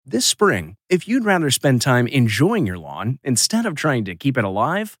This spring, if you'd rather spend time enjoying your lawn instead of trying to keep it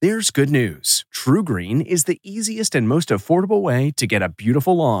alive, there's good news. TruGreen is the easiest and most affordable way to get a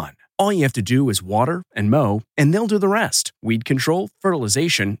beautiful lawn. All you have to do is water and mow, and they'll do the rest. Weed control,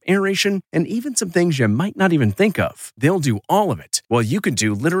 fertilization, aeration, and even some things you might not even think of. They'll do all of it, while you can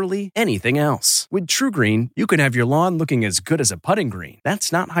do literally anything else. With TruGreen, you can have your lawn looking as good as a putting green.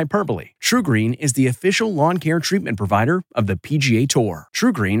 That's not hyperbole. TruGreen is the official lawn care treatment provider of the PGA Tour.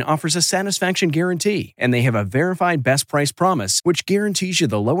 TruGreen offers a satisfaction guarantee, and they have a verified best price promise, which guarantees you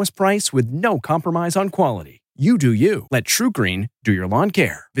the lowest price with no compromise on quality. You do you. Let TruGreen do your lawn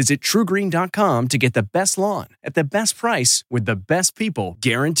care. Visit TruGreen.com to get the best lawn at the best price with the best people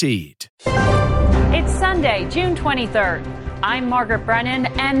guaranteed. It's Sunday, June 23rd. I'm Margaret Brennan,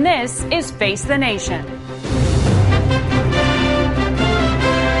 and this is Face the Nation.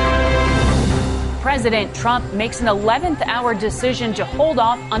 President Trump makes an 11th hour decision to hold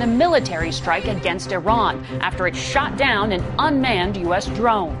off on a military strike against Iran after it shot down an unmanned U.S.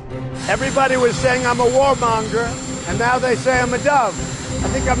 drone. Everybody was saying I'm a warmonger, and now they say I'm a dove. I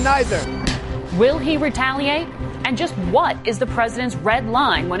think I'm neither. Will he retaliate? And just what is the president's red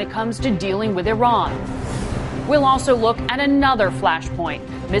line when it comes to dealing with Iran? We'll also look at another flashpoint,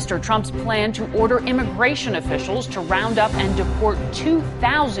 Mr. Trump's plan to order immigration officials to round up and deport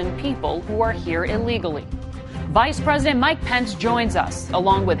 2,000 people who are here illegally. Vice President Mike Pence joins us,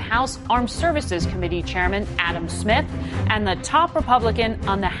 along with House Armed Services Committee Chairman Adam Smith and the top Republican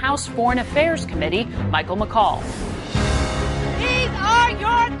on the House Foreign Affairs Committee, Michael McCaul. These are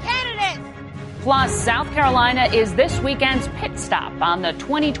your candidates! Plus, South Carolina is this weekend's pit stop on the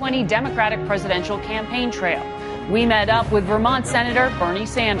 2020 Democratic presidential campaign trail. We met up with Vermont Senator Bernie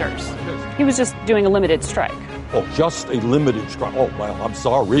Sanders. He was just doing a limited strike. Oh, just a limited strike. Oh, well, I'm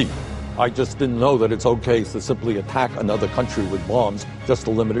sorry. I just didn't know that it's okay to simply attack another country with bombs, just a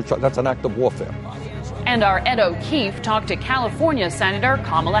limited strike. That's an act of warfare. And our Ed O'Keefe talked to California Senator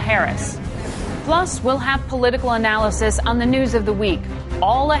Kamala Harris. Plus, we'll have political analysis on the news of the week,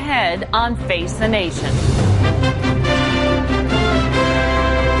 all ahead on Face the Nation.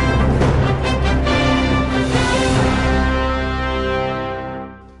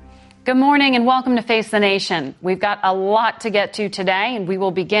 Good morning and welcome to Face the Nation. We've got a lot to get to today, and we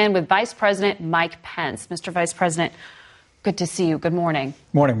will begin with Vice President Mike Pence. Mr. Vice President, good to see you. Good morning.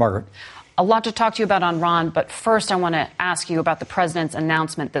 Morning, Margaret. A lot to talk to you about on Iran, but first I want to ask you about the president's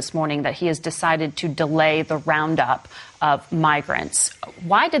announcement this morning that he has decided to delay the roundup of migrants.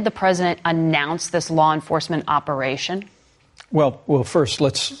 Why did the president announce this law enforcement operation? Well, first,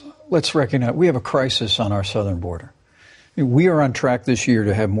 let's recognize we have a crisis on our southern border. We are on track this year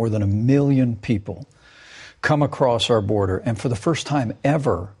to have more than 1 million people come across our border. And for the first time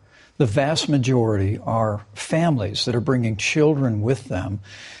ever, the vast majority are families that are bringing children with them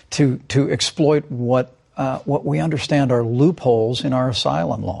to exploit what we understand are loopholes in our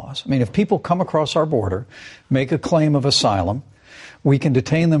asylum laws. I mean, if people come across our border, make a claim of asylum, we can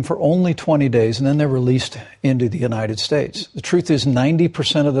detain them for only 20 days, and then they're released into the United States. The truth is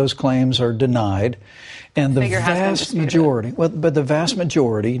 90% of those claims are denied, and the vast majority, but the vast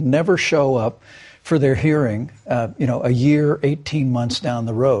majority never show up for their hearing, a year, 18 months down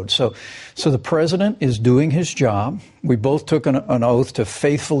the road. So the president is doing his job. We both took an oath to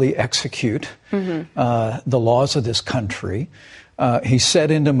faithfully execute the laws of this country. He set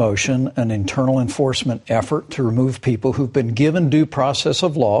into motion an internal enforcement effort to remove people who've been given due process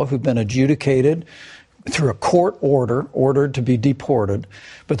of law, who've been adjudicated through a court ordered to be deported.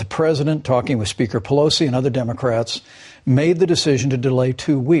 But the president, talking with Speaker Pelosi and other Democrats, made the decision to delay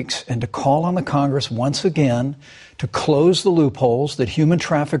 2 weeks and to call on the Congress once again to close the loopholes that human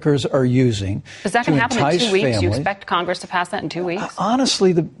traffickers are using. Is that going to happen in 2 weeks? Do you expect Congress to pass that in 2 weeks?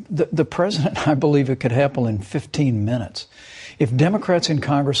 Honestly, the president, I believe it could happen in 15 minutes. If Democrats in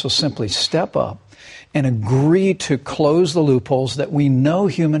Congress will simply step up and agree to close the loopholes that we know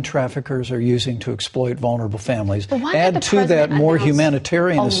human traffickers are using to exploit vulnerable families, add to that more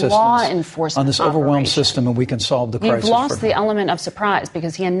humanitarian assistance on this overwhelmed system, and we can solve the crisis. You've lost the element of surprise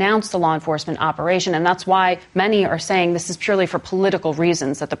because he announced the law enforcement operation, and that's why many are saying this is purely for political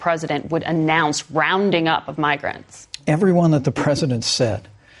reasons that the president would announce rounding up of migrants. Everyone that the president said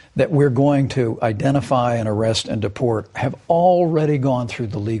that we're going to identify and arrest and deport have already gone through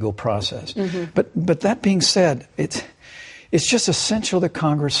the legal process. But that being said, it's just essential that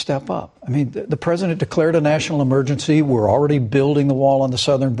Congress step up. I mean, the president declared a national emergency. We're already building the wall on the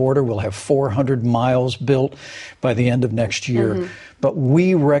southern border. We'll have 400 miles built by the end of next year. Mm-hmm. But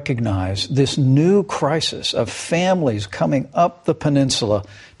we recognize this new crisis of families coming up the peninsula,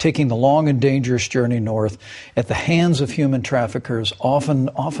 taking the long and dangerous journey north at the hands of human traffickers,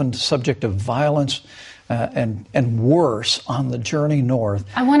 often subject to violence and worse on the journey north.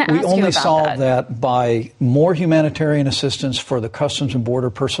 I want to ask you about that. We only solve that by more humanitarian assistance for the Customs and Border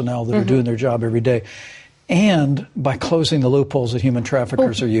personnel that are doing their job every day, and by closing the loopholes that human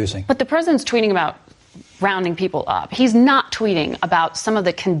traffickers are using. But the president's tweeting about rounding people up. He's not tweeting about some of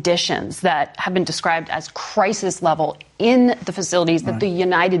the conditions that have been described as crisis level in the facilities that the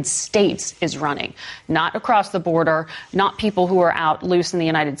United States is running. Not across the border, not people who are out loose in the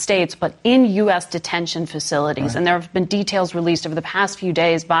United States, but in U.S. detention facilities. Right. And there have been details released over the past few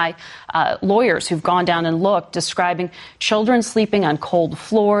days by lawyers who've gone down and looked, describing children sleeping on cold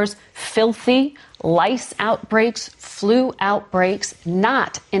floors, filthy, lice outbreaks, flu outbreaks,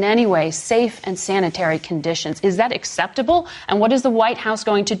 not in any way safe and sanitary conditions. Is that acceptable? And what is the White House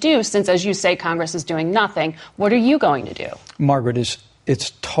going to do since, as you say, Congress is doing nothing? What are you going to do? Margaret,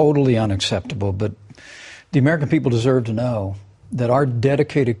 it's totally unacceptable, but the American people deserve to know that our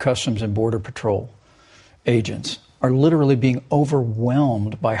dedicated Customs and Border Patrol agents are literally being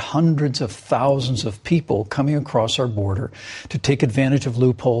overwhelmed by hundreds of thousands of people coming across our border to take advantage of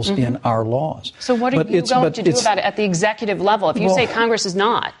loopholes in our laws. So what are you going to do about it at the executive level? If you say Congress is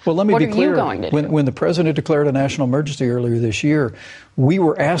not, let me what be are clear. You going to do? When the president declared a national emergency earlier this year, we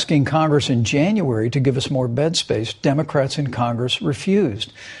were asking Congress in January to give us more bed space. Democrats in Congress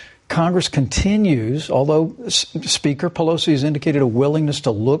refused. Congress continues, although Speaker Pelosi has indicated a willingness to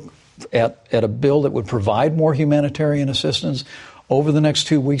look at a bill that would provide more humanitarian assistance. Over the next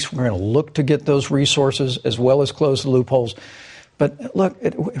 2 weeks, we're going to look to get those resources as well as close the loopholes. But look,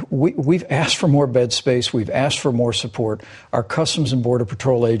 we've asked for more bed space. We've asked for more support. Our Customs and Border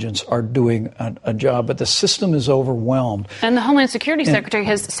Patrol agents are doing a job, but the system is overwhelmed. And the Homeland Security Secretary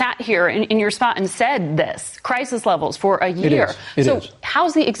has sat here in your spot and said this, crisis levels for a year. It is.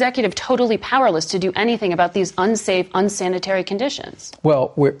 How's the executive totally powerless to do anything about these unsafe, unsanitary conditions?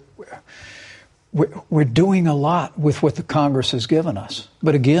 Well, we're doing a lot with what the Congress has given us.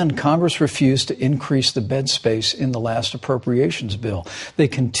 But again, Congress refused to increase the bed space in the last appropriations bill. They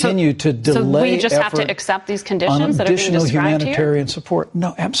continue to delay. So we just have to accept these conditions that are being described additional humanitarian support?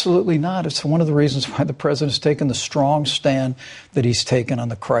 No, absolutely not. It's one of the reasons why the president's taken the strong stand that he's taken on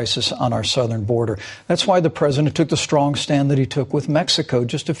the crisis on our southern border. That's why the president took the strong stand that he took with Mexico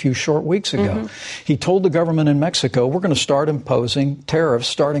just a few short weeks ago. He told the government in Mexico, we're going to start imposing tariffs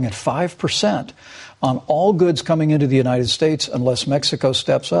starting at 5% on all goods coming into the United States unless Mexico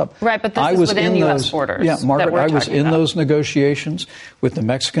steps up. Right, but this is within U.S. borders. Yeah, Margaret, I was in those negotiations with the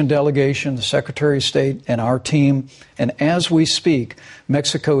Mexican delegation, the Secretary of State, and our team. And as we speak,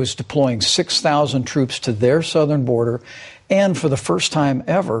 Mexico is deploying 6,000 troops to their southern border. And for the first time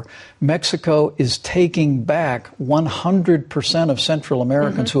ever, Mexico is taking back 100% of Central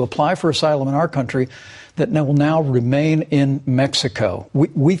Americans who apply for asylum in our country that will now remain in Mexico.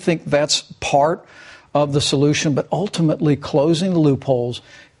 We think that's part of the solution, but ultimately closing the loopholes,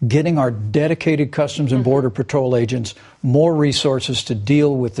 getting our dedicated Customs and Border Patrol agents more resources to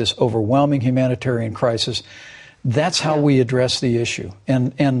deal with this overwhelming humanitarian crisis. That's how we address the issue.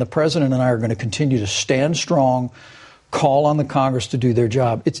 And the president and I are going to continue to stand strong, call on the Congress to do their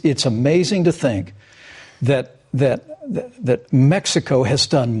job. It's amazing to think that Mexico has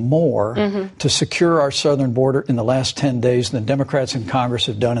done more to secure our southern border in the last 10 days than Democrats in Congress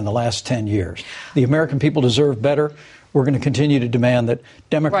have done in the last 10 years. The American people deserve better. We're going to continue to demand that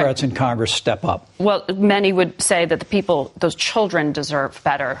Democrats in Congress step up. Well, many would say that the people, those children, deserve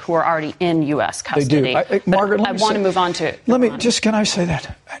better who are already in U.S. custody. They do. Margaret, I want to move on to it. Can I say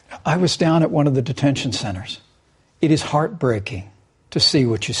that? I was down at one of the detention centers. It is heartbreaking to see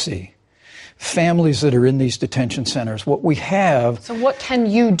what you see. Families that are in these detention centers, what we have... So what can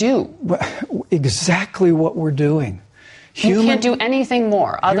you do? Exactly what we're doing. You can't do anything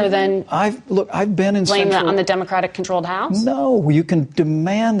more other than... I've been in blame that on the Democratic-controlled House? No, you can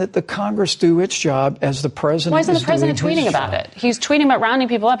demand that the Congress do its job as the president. Why isn't the president tweeting about it? He's tweeting about rounding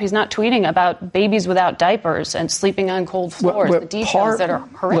people up. He's not tweeting about babies without diapers and sleeping on cold floors, the details that are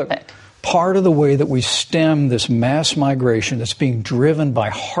horrific. Part of the way that we stem this mass migration that's being driven by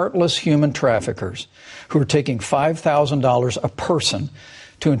heartless human traffickers who are taking $5,000 a person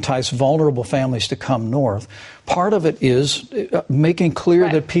to entice vulnerable families to come north. Part of it is making clear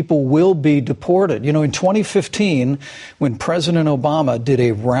that people will be deported. You know, in 2015, when President Obama did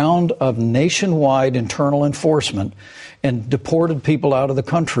a round of nationwide internal enforcement and deported people out of the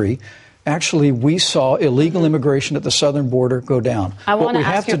country, actually, we saw illegal immigration at the southern border go down. I want to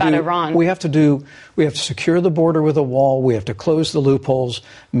ask you about Iran. We have to secure the border with a wall. We have to close the loopholes.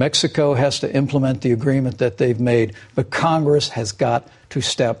 Mexico has to implement the agreement that they've made. But Congress has got to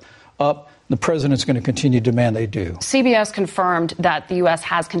step up. The president's going to continue to demand they do. CBS confirmed that the U.S.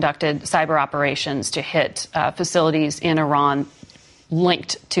 has conducted cyber operations to hit facilities in Iran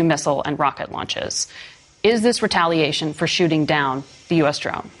linked to missile and rocket launches. Is this retaliation for shooting down the U.S.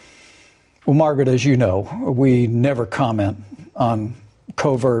 drone? Well, Margaret, as you know, we never comment on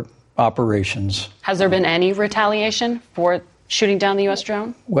covert operations. Has there been any retaliation for shooting down the U.S.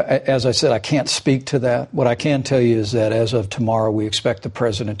 drone? Well, as I said, I can't speak to that. What I can tell you is that as of tomorrow, we expect the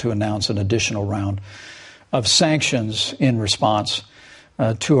president to announce an additional round of sanctions in response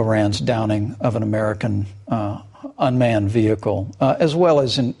to Iran's downing of an American unmanned vehicle, as well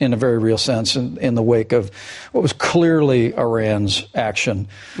as in a very real sense in the wake of what was clearly Iran's action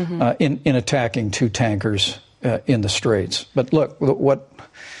in attacking two tankers in the Straits. But look, what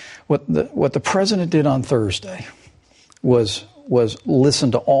the president did on Thursday was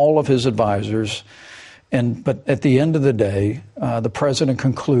listen to all of his advisors, but at the end of the day, the president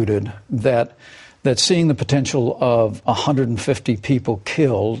concluded that seeing the potential of 150 people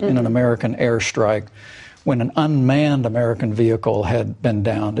killed in an American airstrike when an unmanned American vehicle had been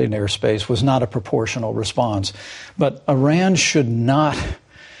downed in airspace was not a proportional response. But Iran should not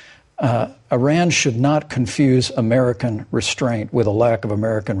confuse American restraint with a lack of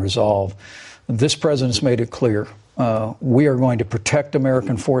American resolve. This president's made it clear. We are going to protect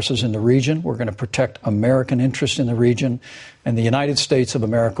American forces in the region. We're going to protect American interests in the region. And the United States of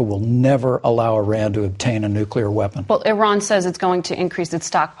America will never allow Iran to obtain a nuclear weapon. Well, Iran says it's going to increase its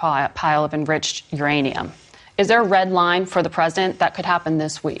stockpile of enriched uranium. Is there a red line for the president that could happen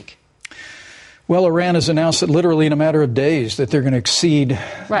this week? Well, Iran has announced that literally in a matter of days that they're going to exceed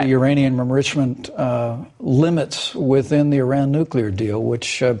the uranium enrichment limits within the Iran nuclear deal,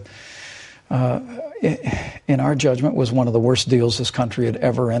 which in our judgment was one of the worst deals this country had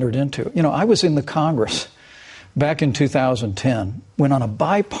ever entered into. You know, I was in the Congress back in 2010 when on a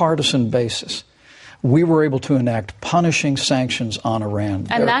bipartisan basis we were able to enact punishing sanctions on Iran.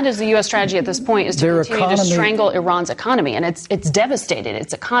 And that is the U.S. strategy at this point, is to continue to strangle Iran's economy. And it's devastated,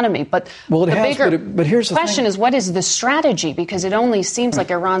 its economy. But well, the bigger here's the question is, what is the strategy? Because it only seems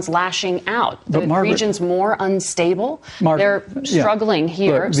like Iran's lashing out. The region's more unstable. They're struggling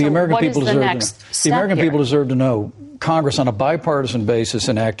here. Look, so what is the next step The American here? people deserve to know Congress on a bipartisan basis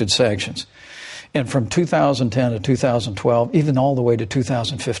enacted sanctions. And from 2010 to 2012, even all the way to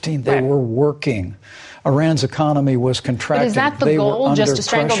 2015, they were working. Iran's economy was contracting. But is that the goal, just to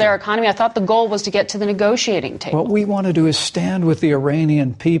strangle their economy? I thought the goal was to get to the negotiating table. What we want to do is stand with the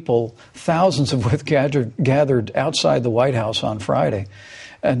Iranian people, thousands of which gathered outside the White House on Friday,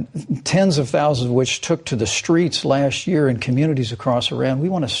 and tens of thousands of which took to the streets last year in communities across Iran. We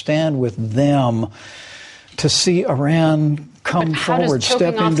want to stand with them to see Iran come forward,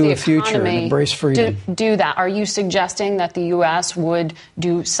 step into a future, and embrace freedom. Do that. Are you suggesting that the U.S. would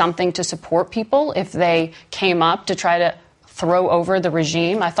do something to support people if they came up to try to throw over the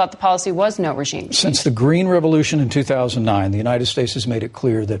regime? I thought the policy was no regime. Since the Green Revolution in 2009, the United States has made it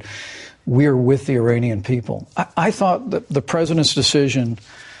clear that we're with the Iranian people. I thought that the president's decision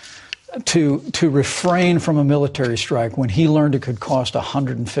to refrain from a military strike when he learned it could cost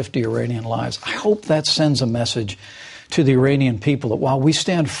 150 Iranian lives, I hope that sends a message to the Iranian people that while we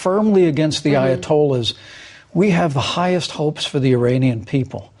stand firmly against the Ayatollahs, we have the highest hopes for the Iranian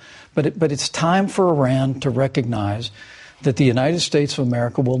people. But it's time for Iran to recognize that the United States of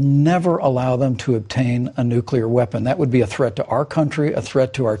America will never allow them to obtain a nuclear weapon. That would be a threat to our country, a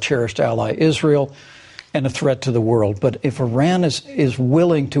threat to our cherished ally Israel, and a threat to the world. But if Iran is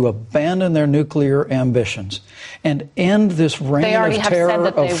willing to abandon their nuclear ambitions and end this reign of terror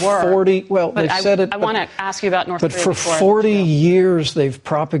of 40, well, they've said it. I want to ask you about North Korea. But for 40 years, they've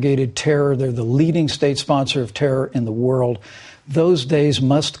propagated terror. They're the leading state sponsor of terror in the world. Those days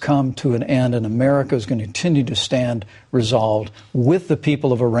must come to an end, and America is going to continue to stand resolved with the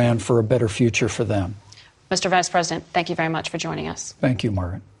people of Iran for a better future for them. Mr. Vice President, thank you very much for joining us. Thank you,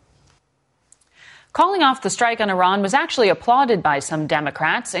 Margaret. Calling off the strike on Iran was actually applauded by some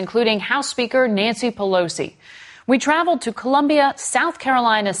Democrats, including House Speaker Nancy Pelosi. We traveled to Columbia, South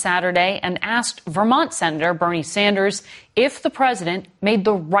Carolina Saturday and asked Vermont Senator Bernie Sanders if the president made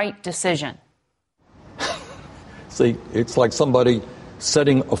the right decision. See, it's like somebody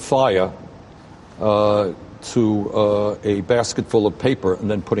setting a fire to a basket full of paper and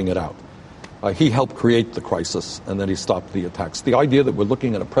then putting it out. He helped create the crisis, and then he stopped the attacks. The idea that we're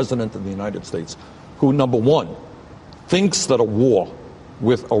looking at a president of the United States who, number one, thinks that a war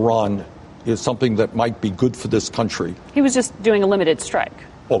with Iran is something that might be good for this country. He was just doing a limited strike.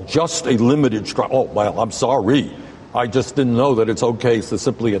 Oh, just a limited strike. Oh, well, I'm sorry. I just didn't know that it's okay to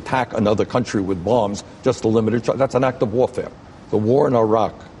simply attack another country with bombs, just a limited strike. That's an act of warfare. The war in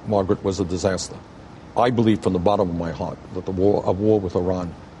Iraq, Margaret, was a disaster. I believe from the bottom of my heart that a war with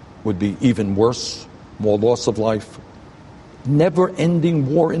Iran would be even worse, more loss of life,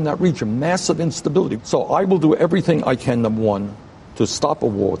 never-ending war in that region, massive instability. So I will do everything I can, number one, to stop a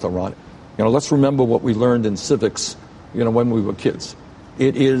war with Iran. Let's remember what we learned in civics, when we were kids.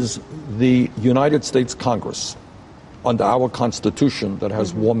 It is the United States Congress, under our Constitution, that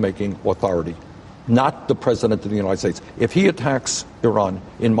has war-making authority, not the President of the United States. If he attacks Iran,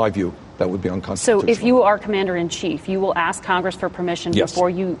 in my view, that would be unconstitutional. So if you are Commander-in-Chief, you will ask Congress for permission before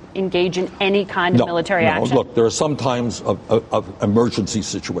you engage in any kind of military action? Look, there are some times of emergency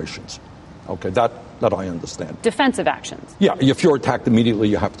situations. Okay, that I understand. Defensive actions. Yeah, if you're attacked immediately,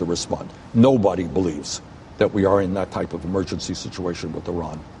 you have to respond. Nobody believes that we are in that type of emergency situation with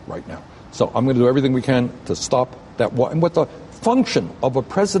Iran right now. So I'm going to do everything we can to stop that war. And what the function of a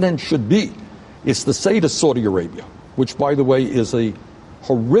president should be is to say to Saudi Arabia, which, by the way, is a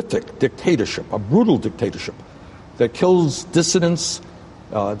horrific dictatorship, a brutal dictatorship that kills dissidents,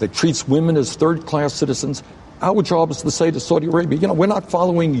 that treats women as third-class citizens. Our job is to say to Saudi Arabia, we're not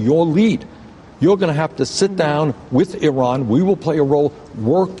following your lead. You're going to have to sit down with Iran. We will play a role.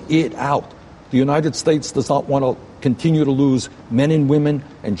 Work it out. The United States does not want to continue to lose men and women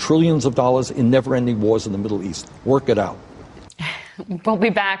and trillions of dollars in never-ending wars in the Middle East. Work it out. We'll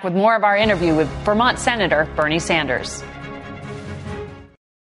be back with more of our interview with Vermont Senator Bernie Sanders.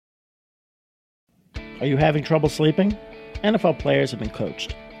 Are you having trouble sleeping? NFL players have been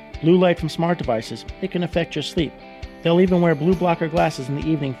coached. Blue light from smart devices, it can affect your sleep. They'll even wear blue blocker glasses in the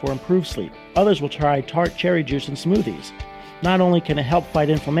evening for improved sleep. Others will try tart cherry juice in smoothies. Not only can it help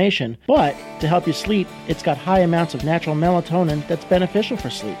fight inflammation, but to help you sleep, it's got high amounts of natural melatonin that's beneficial for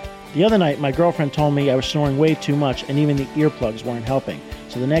sleep. The other night, my girlfriend told me I was snoring way too much and even the earplugs weren't helping.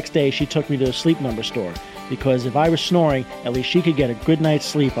 So the next day, she took me to a Sleep Number store, because if I was snoring, at least she could get a good night's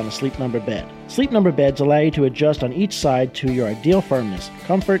sleep on a Sleep Number bed. Sleep Number beds allow you to adjust on each side to your ideal firmness,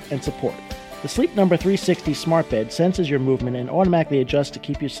 comfort, and support. The Sleep Number 360 smart bed senses your movement and automatically adjusts to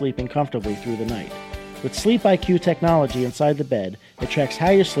keep you sleeping comfortably through the night. With Sleep IQ technology inside the bed, it tracks how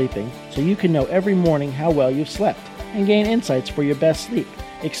you're sleeping so you can know every morning how well you've slept and gain insights for your best sleep.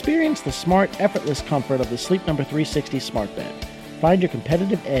 Experience the smart, effortless comfort of the Sleep Number 360 smart bed. Find your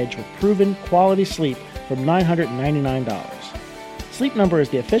competitive edge with proven quality sleep from $999. Sleep Number is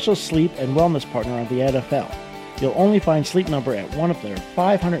the official sleep and wellness partner of the NFL. You'll only find Sleep Number at one of their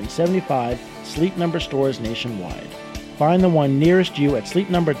 575 Sleep Number stores nationwide. Find the one nearest you at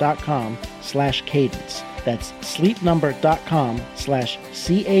sleepnumber.com/cadence. That's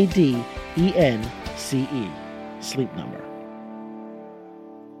sleepnumber.com/CADENCE. Sleep Number.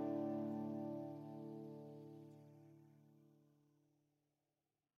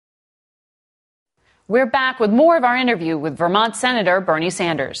 We're back with more of our interview with Vermont Senator Bernie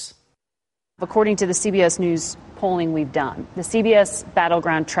Sanders. According to the CBS News polling we've done, the CBS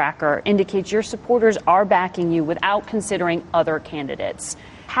Battleground Tracker indicates your supporters are backing you without considering other candidates.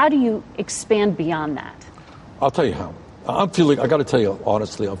 How do you expand beyond that? I'll tell you how. I got to tell you,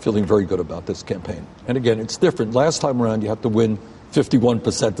 honestly, I'm feeling very good about this campaign. And again, it's different. Last time around, you have to win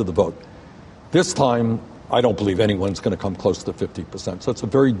 51% of the vote. This time, I don't believe anyone's going to come close to 50%. So it's a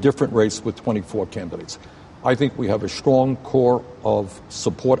very different race with 24 candidates. I think we have a strong core of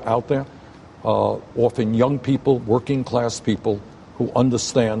support out there. Often young people, working class people who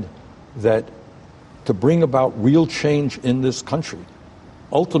understand that to bring about real change in this country,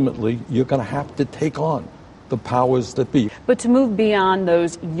 ultimately you're going to have to take on the powers that be. But to move beyond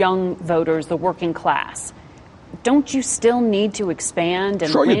those young voters, the working class, don't you still need to expand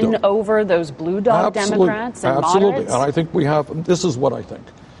and win over those blue dog Democrats and moderates? And I think we have. This is what I think.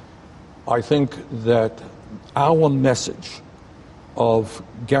 I think that our message of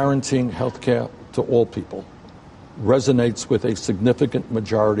guaranteeing health care to all people resonates with a significant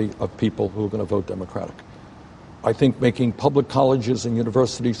majority of people who are going to vote Democratic. I think making public colleges and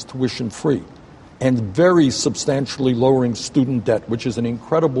universities tuition-free and very substantially lowering student debt, which is an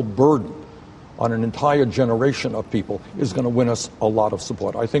incredible burden on an entire generation of people, is going to win us a lot of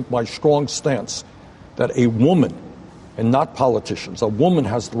support. I think my strong stance that a woman, and not politicians, a woman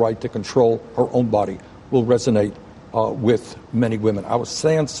has the right to control her own body, will resonate with many women. Our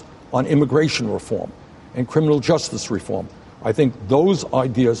stance on immigration reform and criminal justice reform. I think those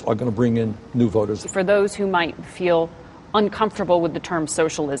ideas are going to bring in new voters. For those who might feel uncomfortable with the term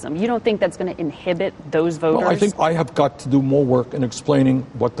socialism, you don't think that's going to inhibit those voters? No, I think I have got to do more work in explaining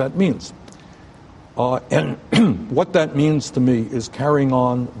what that means. And what that means to me is carrying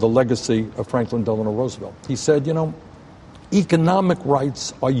on the legacy of Franklin Delano Roosevelt. He said, economic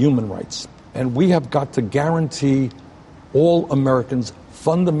rights are human rights, and we have got to guarantee all Americans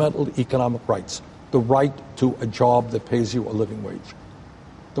fundamental economic rights. The right to a job that pays you a living wage,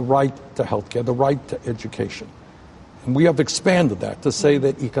 the right to health care, the right to education. And we have expanded that to say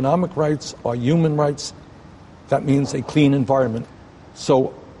that economic rights are human rights. That means a clean environment.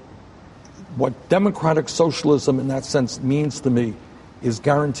 So what democratic socialism in that sense means to me is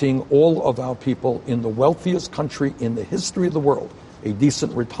guaranteeing all of our people in the wealthiest country in the history of the world a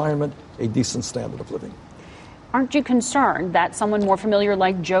decent retirement, a decent standard of living. Aren't you concerned that someone more familiar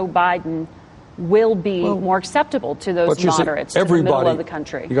like Joe Biden will be more acceptable to those moderates in the middle of the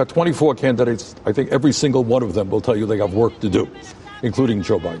country? You got 24 candidates. I think every single one of them will tell you they have work to do, including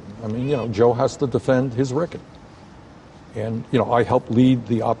Joe Biden. I mean, Joe has to defend his record. And, I helped lead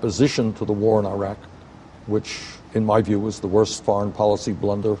the opposition to the war in Iraq, which, in my view, was the worst foreign policy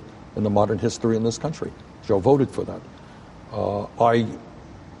blunder in the modern history in this country. Joe voted for that. I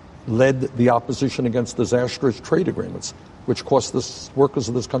led the opposition against disastrous trade agreements, which cost the workers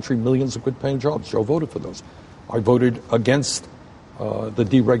of this country millions of good-paying jobs. Joe voted for those. I voted against the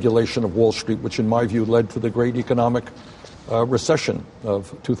deregulation of Wall Street, which in my view led to the great economic recession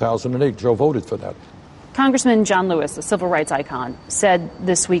of 2008. Joe voted for that. Congressman John Lewis, a civil rights icon, said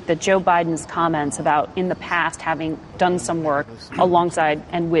this week that Joe Biden's comments about in the past having done some work alongside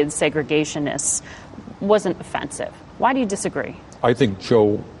and with segregationists wasn't offensive. Why do you disagree? I think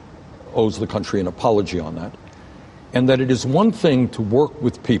Joe owes the country an apology on that. And that it is one thing to work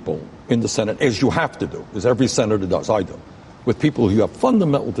with people in the Senate, as you have to do, as every senator does, I do, with people who you have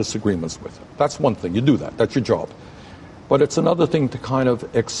fundamental disagreements with. That's one thing. You do that. That's your job. But it's another thing to kind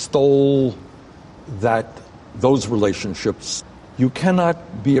of extol those relationships. You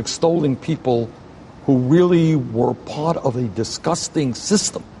cannot be extolling people who really were part of a disgusting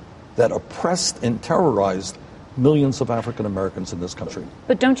system that oppressed and terrorized millions of African Americans in this country.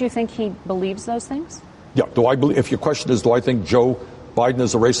 But don't you think he believes those things? Yeah. If your question is, do I think Joe Biden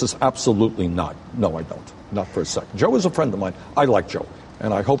is a racist? Absolutely not. No, I don't. Not for a second. Joe is a friend of mine. I like Joe.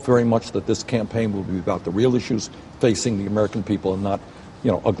 And I hope very much that this campaign will be about the real issues facing the American people and not,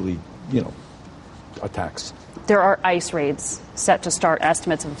 ugly, attacks. There are ICE raids set to start,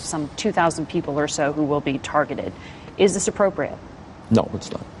 estimates of some 2,000 people or so who will be targeted. Is this appropriate? No,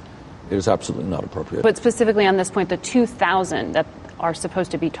 it's not. It is absolutely not appropriate. But specifically on this point, the 2,000 that are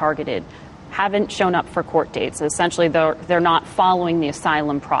supposed to be targeted haven't shown up for court dates. Essentially, they're not following the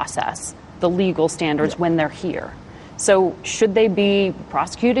asylum process, the legal standards when they're here. So should they be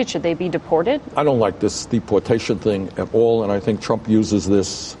prosecuted? Should they be deported? I don't like this deportation thing at all, and I think Trump uses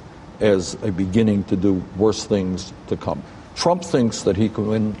this as a beginning to do worse things to come. Trump thinks that he can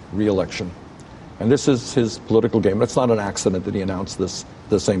win re-election, and this is his political game. It's not an accident that he announced this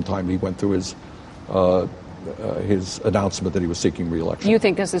the same time he went through his announcement that he was seeking re-election. You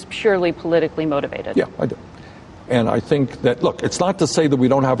think this is purely politically motivated? Yeah, I do. And I think that, look, it's not to say that we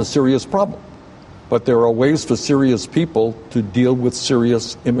don't have a serious problem, but there are ways for serious people to deal with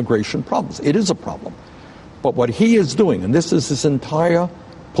serious immigration problems. It is a problem. But what he is doing, and this is his entire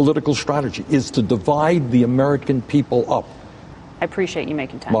political strategy, is to divide the American people up. I appreciate you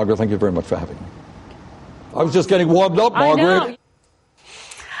making time. Margaret, thank you very much for having me. I was just getting warmed up, Margaret. I know.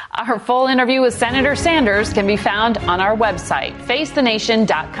 Our full interview with Senator Sanders can be found on our website,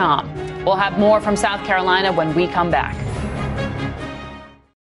 facethenation.com. We'll have more from South Carolina when we come back.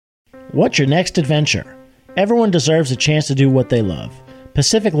 What's your next adventure? Everyone deserves a chance to do what they love.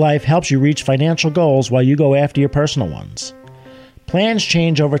 Pacific Life helps you reach financial goals while you go after your personal ones. Plans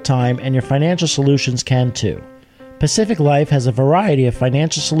change over time, and your financial solutions can too. Pacific Life has a variety of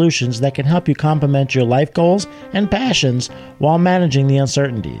financial solutions that can help you complement your life goals and passions while managing the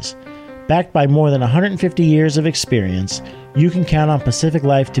uncertainties. Backed by more than 150 years of experience, you can count on Pacific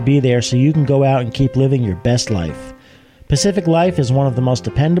Life to be there so you can go out and keep living your best life. Pacific Life is one of the most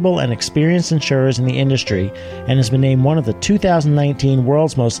dependable and experienced insurers in the industry and has been named one of the 2019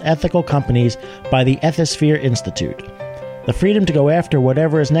 World's Most Ethical Companies by the Ethisphere Institute. The freedom to go after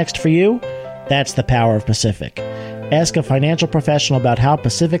whatever is next for you? That's the power of Pacific. Ask a financial professional about how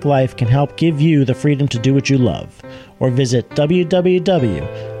Pacific Life can help give you the freedom to do what you love, or visit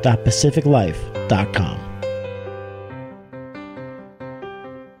www.pacificlife.com.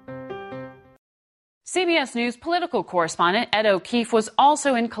 CBS News political correspondent Ed O'Keefe was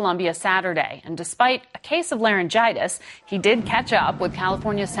also in Colombia Saturday, and despite a case of laryngitis, he did catch up with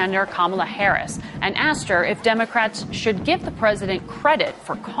California Senator Kamala Harris and asked her if Democrats should give the president credit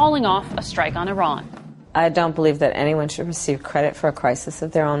for calling off a strike on Iran. I don't believe that anyone should receive credit for a crisis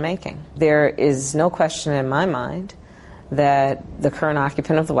of their own making. There is no question in my mind that the current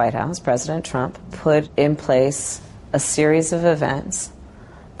occupant of the White House, President Trump, put in place a series of events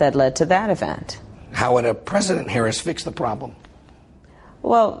that led to that event. How would President Harris fix the problem?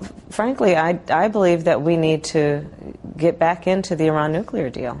 Well, frankly, I believe that we need to get back into the Iran nuclear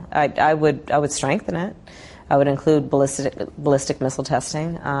deal. I would strengthen it. I would include ballistic missile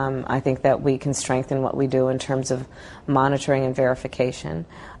testing. I think that we can strengthen what we do in terms of monitoring and verification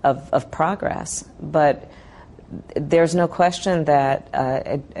of progress. But there's no question that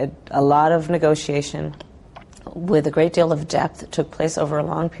a lot of negotiation with a great deal of depth took place over a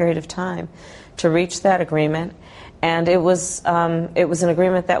long period of time to reach that agreement, and it was an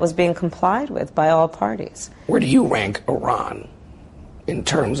agreement that was being complied with by all parties. Where do you rank Iran in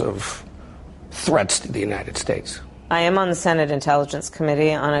terms of threats to the United States? I am on the Senate Intelligence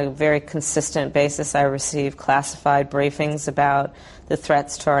Committee. On a very consistent basis, I receive classified briefings about the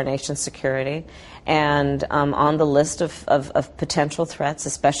threats to our nation's security. And on the list of potential threats,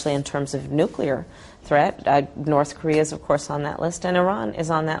 especially in terms of nuclear threat, North Korea is, of course, on that list, and Iran is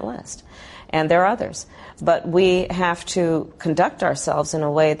on that list. And there are others. But we have to conduct ourselves in a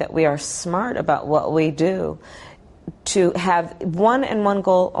way that we are smart about what we do, to have one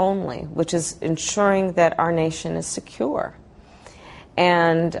goal only, which is ensuring that our nation is secure.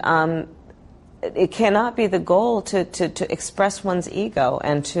 And it cannot be the goal to express one's ego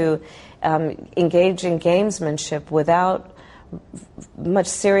and to engage in gamesmanship without much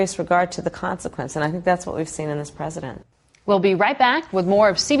serious regard to the consequence. And I think that's what we've seen in this president. We'll be right back with more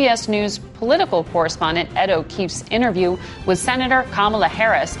of CBS News political correspondent Ed O'Keefe's interview with Senator Kamala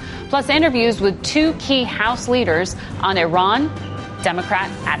Harris, plus interviews with two key House leaders on Iran. Democrat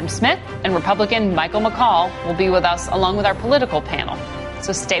Adam Smith and Republican Michael McCaul will be with us along with our political panel.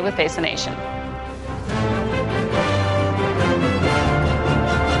 So stay with Face the Nation.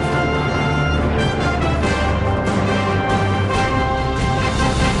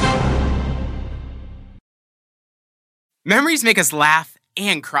 Memories make us laugh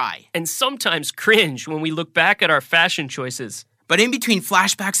and cry. And sometimes cringe when we look back at our fashion choices. But in between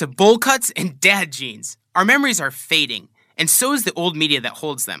flashbacks of bowl cuts and dad jeans, our memories are fading, and so is the old media that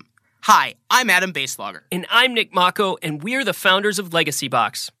holds them. Hi, I'm Adam Baselogger. And I'm Nick Mako, and we're the founders of Legacy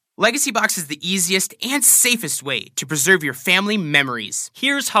Box. Legacy Box is the easiest and safest way to preserve your family memories.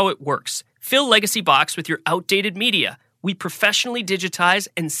 Here's how it works. Fill Legacy Box with your outdated media. We professionally digitize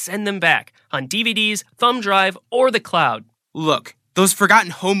and send them back on DVDs, thumb drive, or the cloud. Look, those forgotten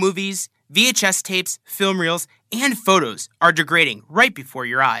home movies, VHS tapes, film reels, and photos are degrading right before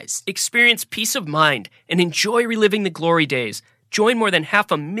your eyes. Experience peace of mind and enjoy reliving the glory days. Join more than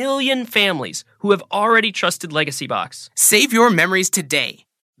 500,000 families who have already trusted Legacy Box. Save your memories today.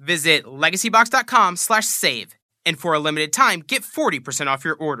 Visit legacybox.com/save. And for a limited time, get 40% off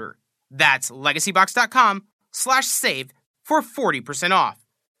your order. That's legacybox.com/save for 40% off.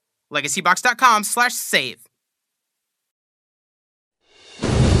 legacybox.com/save.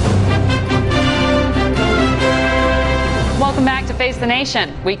 Welcome back to Face the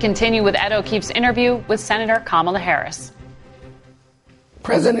Nation. We continue with Ed O'Keefe's interview with Senator Kamala Harris. The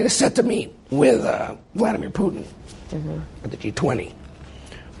president is set to meet with Vladimir Putin at the G20.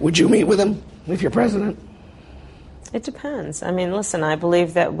 Would you meet with him if you're president? It depends. I mean, listen, I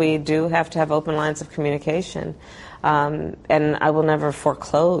believe that we do have to have open lines of communication, and I will never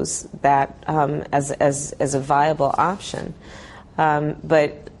foreclose that as a viable option.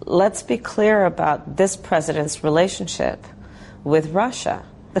 But let's be clear about this president's relationship with Russia.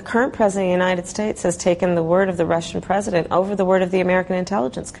 The current president of the United States has taken the word of the Russian president over the word of the American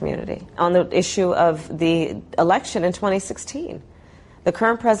intelligence community on the issue of the election in 2016. The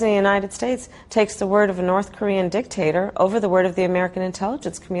current president of the United States takes the word of a North Korean dictator over the word of the American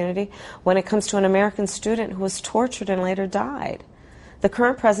intelligence community when it comes to an American student who was tortured and later died. The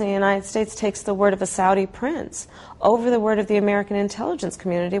current president of the United States takes the word of a Saudi prince over the word of the American intelligence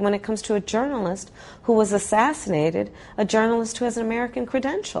community when it comes to a journalist who was assassinated, a journalist who has American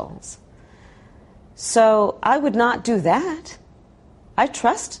credentials. So I would not do that. I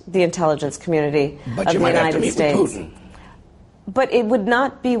trust the intelligence community of the United States. But you might have to meet with Putin. But it would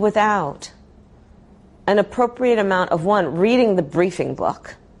not be without an appropriate amount of, one, reading the briefing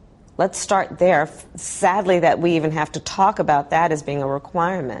book. Let's start there. Sadly, that we even have to talk about that as being a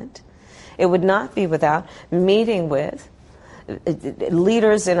requirement. It would not be without meeting with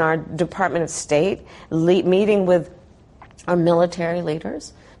leaders in our Department of State, meeting with our military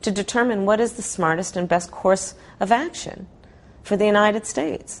leaders to determine what is the smartest and best course of action for the United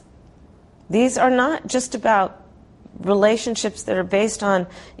States. These are not just about relationships that are based on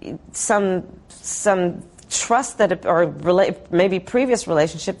some trust that, or maybe previous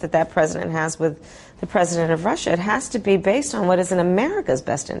relationship that president has with the president of Russia. It has to be based on what is in America's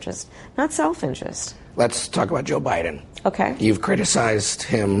best interest, not self-interest. Let's talk about Joe Biden. Okay. You've criticized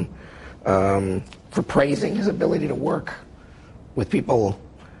him for praising his ability to work with people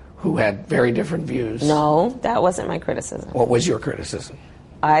who had very different views. No, that wasn't my criticism. What was your criticism?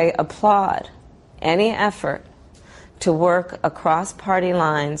 I applaud any effort to work across party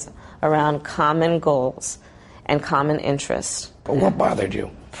lines around common goals and common interests. But what bothered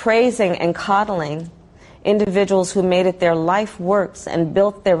you? Praising and coddling individuals who made it their life works and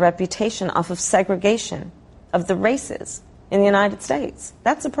built their reputation off of segregation of the races in the United States.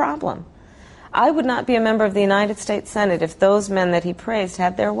 That's a problem. I would not be a member of the United States Senate if those men that he praised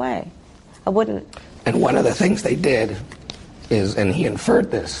had their way. I wouldn't. And one of the things they did is, and he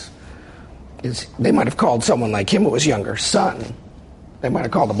inferred this, is they might have called someone like him who was younger son. They might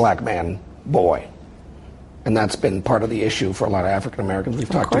have called a black man boy. And that's been part of the issue for a lot of African Americans we've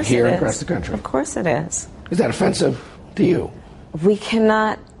talked to here and across the country. Of course it is. Is that offensive to you? We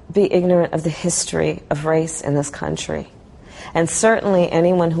cannot be ignorant of the history of race in this country. And certainly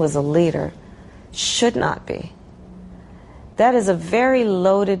anyone who is a leader should not be. That is a very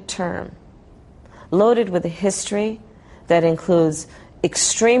loaded term, loaded with a history that includes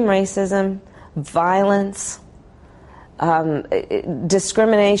extreme racism, violence,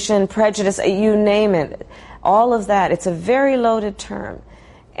 discrimination, prejudice, you name it. All of that. It's a very loaded term.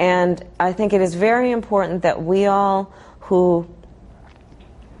 And I think it is very important that we all who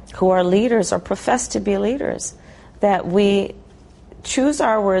are leaders or profess to be leaders, that we choose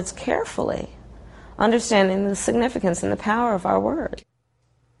our words carefully, understanding the significance and the power of our word.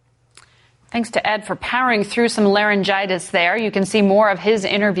 Thanks to Ed for powering through some laryngitis there. You can see more of his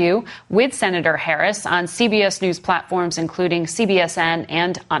interview with Senator Harris on CBS News platforms, including CBSN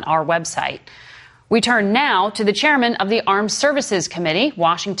and on our website. We turn now to the chairman of the Armed Services Committee,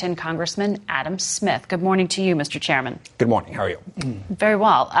 Washington Congressman Adam Smith. Good morning to you, Mr. Chairman. Good morning. How are you? Very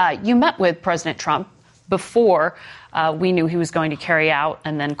well. You met with President Trump before we knew he was going to carry out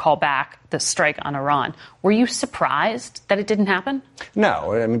and then call back the strike on Iran. Were you surprised that it didn't happen?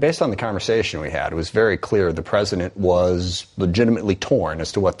 No. I mean, based on the conversation we had, it was very clear the president was legitimately torn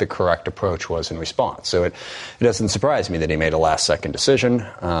as to what the correct approach was in response. So it doesn't surprise me that he made a last-second decision.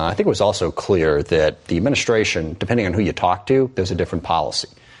 I think it was also clear that the administration, depending on who you talk to, there's a different policy.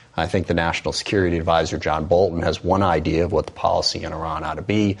 I think the National Security Advisor, John Bolton, has one idea of what the policy in Iran ought to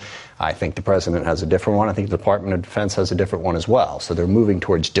be. I think the president has a different one. I think the Department of Defense has a different one as well. So they're moving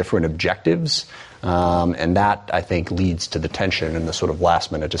towards different objectives. And that, I think, leads to the tension and the sort of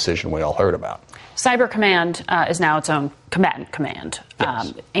last-minute decision we all heard about. Cyber Command is now its own combatant command.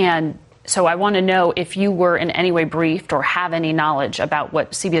 Yes. And so I want to know if you were in any way briefed or have any knowledge about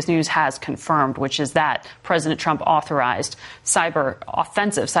what CBS News has confirmed, which is that President Trump authorized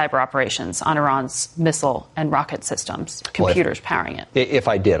offensive cyber operations on Iran's missile and rocket systems, computers powering it. If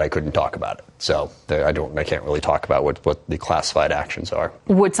I did, I couldn't talk about it. So I can't really talk about what the classified actions are.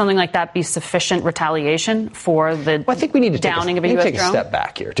 Would something like that be sufficient retaliation for the I think we need to downing of a U.S. drone? take a step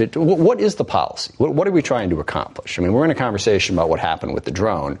back here. What is the policy? What are we trying to accomplish? I mean, we're in a conversation about what happened with the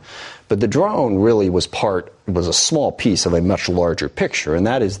drone, but the drone really was a small piece of a much larger picture, and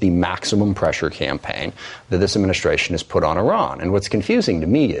that is the maximum pressure campaign that this administration has put on Iran. And what's confusing to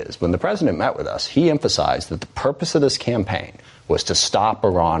me is when the president met with us, he emphasized that the purpose of this campaign was to stop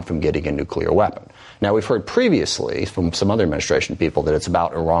Iran from getting a nuclear weapon. Now, we've heard previously from some other administration people that it's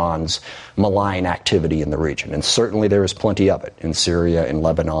about Iran's malign activity in the region, and certainly there is plenty of it in Syria, in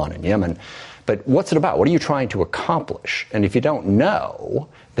Lebanon, and Yemen. But what's it about? What are you trying to accomplish? And if you don't know,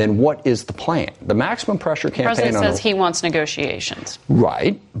 then what is the plan? The maximum pressure campaign... The president says he wants negotiations.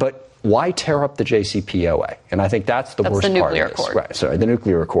 Right, but why tear up the JCPOA? And I think that's the worst part of this. Right, sorry, the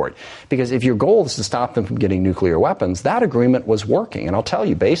nuclear accord. Because if your goal is to stop them from getting nuclear weapons, that agreement was working. And I'll tell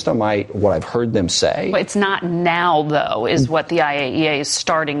you, based on what I've heard them say... But it's not now, though, is what the IAEA is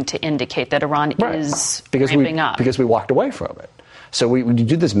starting to indicate, that Iran is ramping up. Because we walked away from it. So we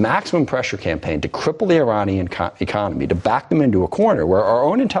do this maximum pressure campaign to cripple the Iranian economy, to back them into a corner where our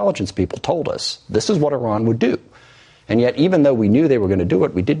own intelligence people told us this is what Iran would do. And yet, even though we knew they were going to do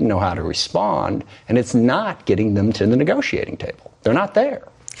it, we didn't know how to respond. And it's not getting them to the negotiating table. They're not there.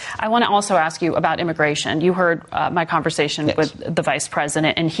 I want to also ask you about immigration. You heard my conversation with the vice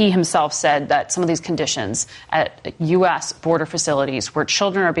president, and he himself said that some of these conditions at U.S. border facilities where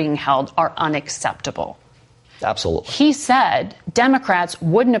children are being held are unacceptable. Absolutely. He said Democrats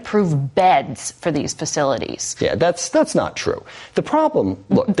wouldn't approve beds for these facilities. Yeah, that's not true. The problem,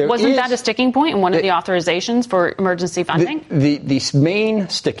 look, wasn't that a sticking point in one of the authorizations for emergency funding? The main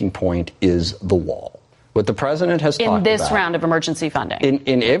sticking point is the wall. What the president has talked about. In this round of emergency funding.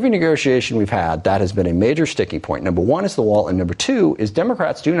 In every negotiation we've had, that has been a major sticking point. Number one is the wall, and number two is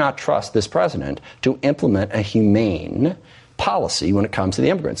Democrats do not trust this president to implement a humane policy when it comes to the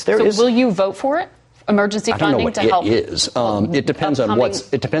immigrants. Will you vote for it? Emergency funding to help? It is. It depends on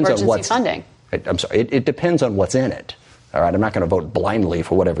what's. It depends on what's funding. I'm sorry. It depends on what's in it. All right. I'm not going to vote blindly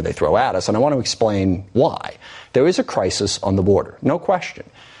for whatever they throw at us, and I want to explain why. There is a crisis on the border, no question.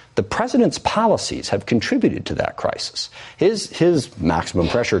 The president's policies have contributed to that crisis. His maximum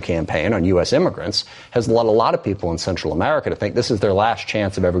pressure campaign on U.S. immigrants has led a lot of people in Central America to think this is their last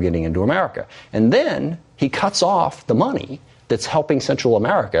chance of ever getting into America. And then he cuts off the money that's helping Central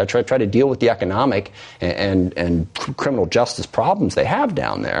America try to deal with the economic and criminal justice problems they have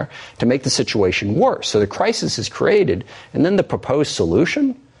down there to make the situation worse. So the crisis is created, and then the proposed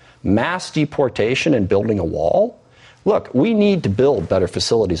solution, mass deportation and building a wall. Look, we need to build better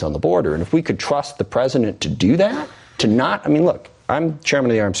facilities on the border, and if we could trust the president to do that, look, I'm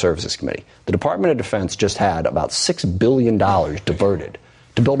chairman of the Armed Services Committee. The Department of Defense just had about $6 billion diverted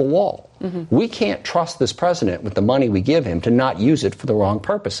to build a wall. Mm-hmm. We can't trust this president with the money we give him to not use it for the wrong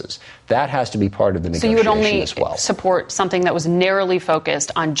purposes. That has to be part of the negotiation as well. So you would only support something that was narrowly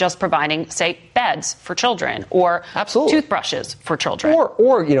focused on just providing, say, beds for children or toothbrushes for children?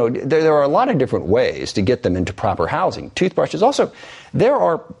 Or there are a lot of different ways to get them into proper housing. Toothbrushes. Also, there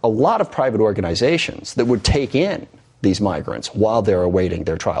are a lot of private organizations that would take in these migrants while they're awaiting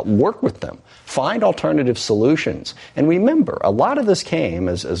their trial. Work with them. Find alternative solutions. And remember, a lot of this came,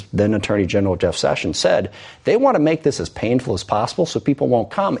 as then Attorney General Jeff Sessions said, they want to make this as painful as possible so people won't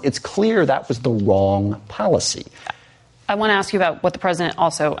come. It's clear that was the wrong policy. I want to ask you about what the president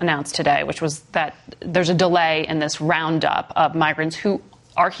also announced today, which was that there's a delay in this roundup of migrants who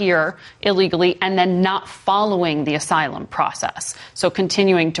are here illegally and then not following the asylum process, so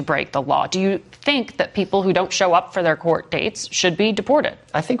continuing to break the law. Do you think that people who don't show up for their court dates should be deported?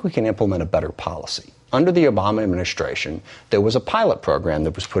 I think we can implement a better policy. Under the Obama administration, there was a pilot program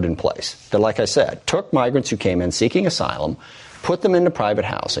that was put in place that, like I said, took migrants who came in seeking asylum, put them into private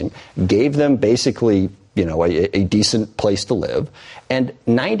housing, gave them basically a decent place to live, and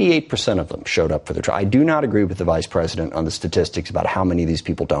 98% of them showed up for the trial. I do not agree with the vice president on the statistics about how many of these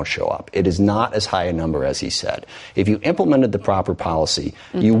people don't show up. It is not as high a number as he said. If you implemented the proper policy,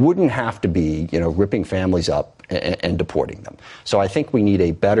 you wouldn't have to be, ripping families up and deporting them. So I think we need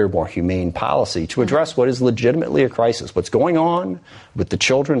a better, more humane policy to address what is legitimately a crisis. What's going on with the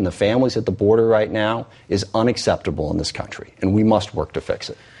children and the families at the border right now is unacceptable in this country, and we must work to fix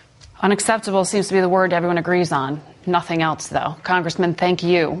it. Unacceptable seems to be the word everyone agrees on. Nothing else, though. Congressman, thank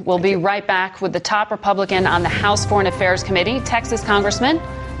you. We'll be right back with the top Republican on the House Foreign Affairs Committee, Texas Congressman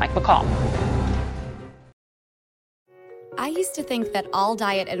Mike McCaul. I used to think that all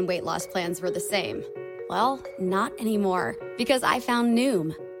diet and weight loss plans were the same. Well, not anymore, because I found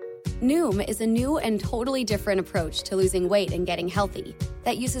Noom. Noom is a new and totally different approach to losing weight and getting healthy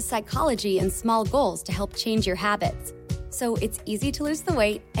that uses psychology and small goals to help change your habits. So it's easy to lose the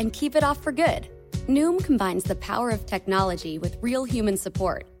weight and keep it off for good. Noom combines the power of technology with real human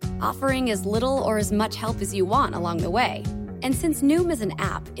support, offering as little or as much help as you want along the way. And since Noom is an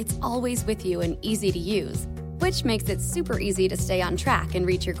app, it's always with you and easy to use, which makes it super easy to stay on track and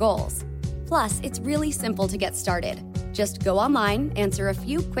reach your goals. Plus, it's really simple to get started. Just go online, answer a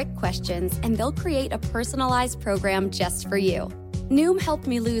few quick questions, and they'll create a personalized program just for you. Noom helped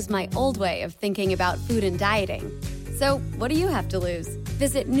me lose my old way of thinking about food and dieting. So what do you have to lose?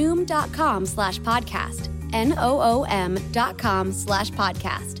 Visit Noom.com/podcast,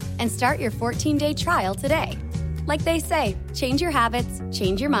 NOOM.com/podcast, and start your 14-day trial today. Like they say, change your habits,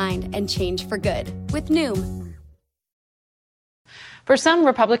 change your mind, and change for good with Noom. For some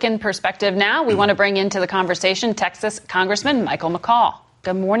Republican perspective now, we want to bring into the conversation Texas Congressman Michael McCaul.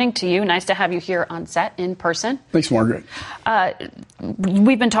 Good morning to you. Nice to have you here on set in person. Thanks, Margaret.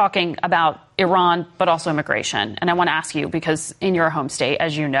 We've been talking about Iran, but also immigration. And I want to ask you, because in your home state,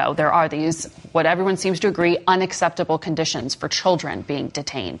 as you know, there are these, what everyone seems to agree, unacceptable conditions for children being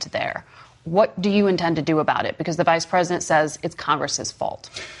detained there. What do you intend to do about it? Because the vice president says it's Congress's fault.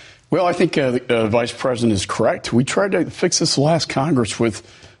 Well, I think the vice president is correct. We tried to fix this last Congress with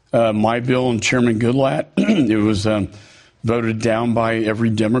my bill and Chairman Goodlatte. It was voted down by every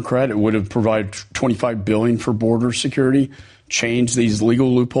Democrat. It would have provided $25 billion for border security, changed these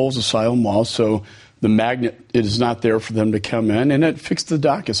legal loopholes, asylum laws, so the magnet it is not there for them to come in, and it fixed the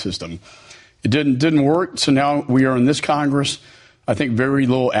DACA system. It didn't work, so now we are in this Congress. I think very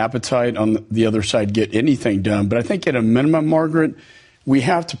little appetite on the other side to get anything done. But I think at a minimum, Margaret, we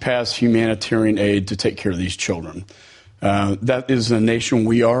have to pass humanitarian aid to take care of these children. That is the nation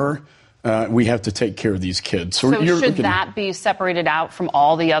we are. We have to take care of these kids. So should that be separated out from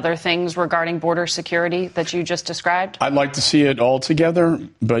all the other things regarding border security that you just described? I'd like to see it all together.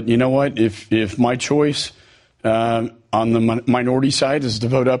 But you know what? If my choice on the minority side is to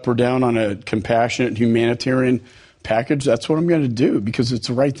vote up or down on a compassionate humanitarian package, that's what I'm going to do because it's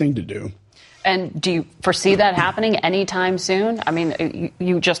the right thing to do. And do you foresee that happening anytime soon? I mean,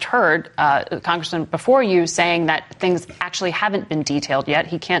 you just heard Congressman before you saying that things actually haven't been detailed yet.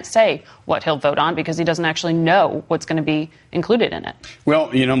 He can't say what he'll vote on because he doesn't actually know what's going to be included in it. Well,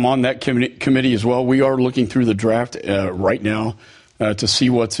 I'm on that committee as well. We are looking through the draft right now to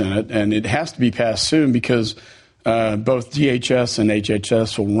see what's in it. And it has to be passed soon because both DHS and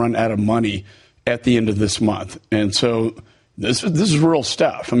HHS will run out of money at the end of this month. And so this is real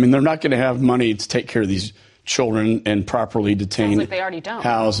stuff. I mean, they're not going to have money to take care of these children and properly detain, like they already don't.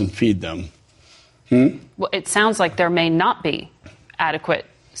 House, and feed them. Well, it sounds like there may not be adequate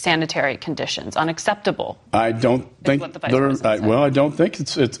sanitary conditions, unacceptable. I don't think I don't think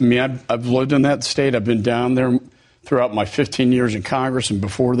it's. I mean, I've lived in that state. I've been down there throughout my 15 years in Congress, and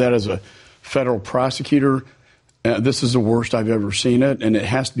before that as a federal prosecutor. This is the worst I've ever seen it, and it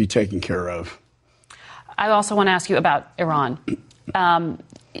has to be taken care of. I also want to ask you about Iran.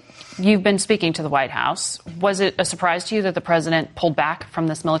 You've been speaking to the White House. Was it a surprise to you that the president pulled back from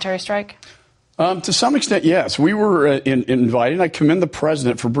this military strike? To some extent, yes. We were invited. I commend the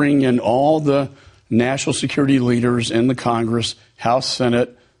president for bringing in all the national security leaders in the Congress, House,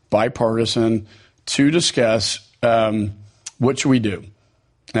 Senate, bipartisan, to discuss what should we do.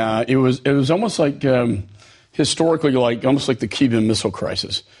 It was almost like historically, almost like the Cuban Missile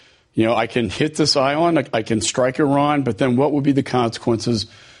Crisis. I can hit this island, I can strike Iran, but then what would be the consequences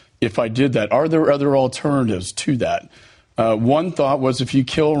if I did that? Are there other alternatives to that? One thought was if you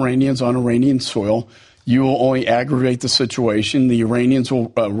kill Iranians on Iranian soil, you will only aggravate the situation. The Iranians will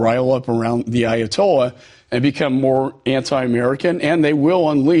rile up around the Ayatollah and become more anti-American, and they will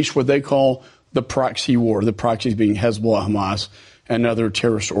unleash what they call the proxy war, the proxies being Hezbollah, Hamas, and other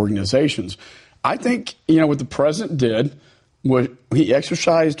terrorist organizations. I think, what the president did, he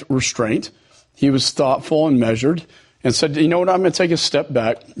exercised restraint. He was thoughtful and measured and said, I'm going to take a step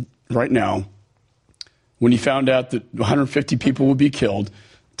back right now. When he found out that 150 people would be killed,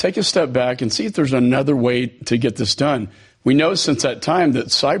 take a step back and see if there's another way to get this done. We know since that time that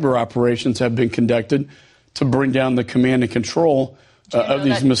cyber operations have been conducted to bring down the command and control of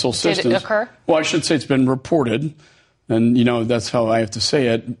these missile systems. Did it occur? Well, I should say it's been reported. And, that's how I have to say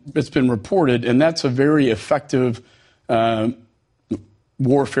it. It's been reported, and that's a very effective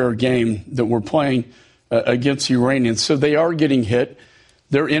warfare game that we're playing against the Iranians. So they are getting hit.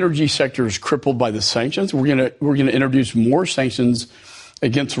 Their energy sector is crippled by the sanctions. We're going to introduce more sanctions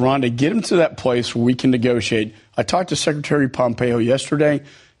against Iran to get them to that place where we can negotiate. I talked to Secretary Pompeo yesterday.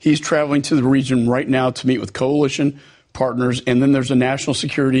 He's traveling to the region right now to meet with coalition partners, and then there's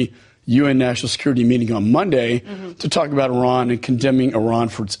a UN National Security meeting on Monday to talk about Iran and condemning Iran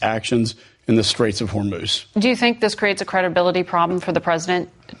for its actions in the Straits of Hormuz. Do you think this creates a credibility problem for the president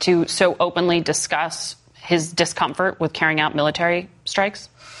to so openly discuss his discomfort with carrying out military strikes?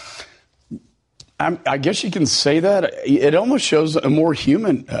 I guess you can say that. It almost shows a more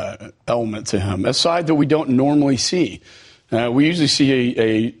human element to him, a side that we don't normally see. We usually see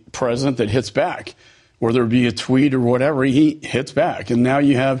a president that hits back, whether it be a tweet or whatever, he hits back. And now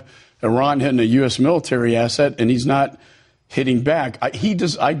you have Iran hitting a U.S. military asset, and he's not hitting back.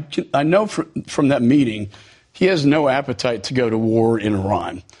 I know from that meeting, he has no appetite to go to war in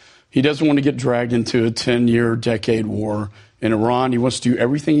Iran. He doesn't want to get dragged into a 10-year, decade war in Iran. He wants to do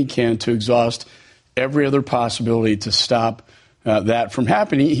everything he can to exhaust every other possibility to stop that from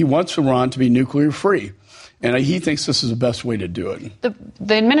happening. He wants Iran to be nuclear free. And he thinks this is the best way to do it.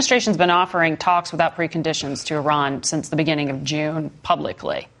 The administration's been offering talks without preconditions to Iran since the beginning of June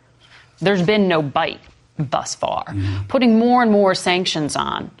publicly. There's been no bite thus far. Putting more and more sanctions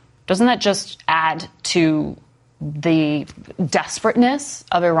on, doesn't that just add to the desperateness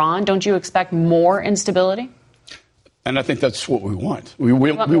of Iran? Don't you expect more instability? And I think that's what we want. We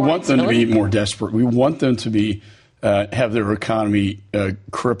want them to be more desperate. We want them to be have their economy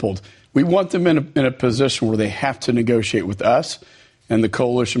crippled. We want them in a position where they have to negotiate with us and the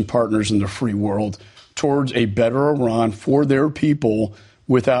coalition partners in the free world towards a better Iran for their people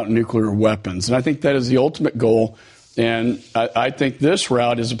without nuclear weapons. And I think that is the ultimate goal. And I think this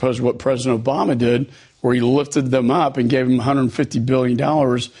route, as opposed to what President Obama did, where he lifted them up and gave them $150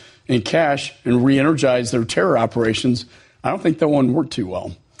 billion in cash and re-energized their terror operations, I don't think that one worked too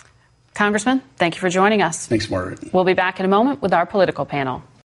well. Congressman, thank you for joining us. Thanks, Margaret. We'll be back in a moment with our political panel.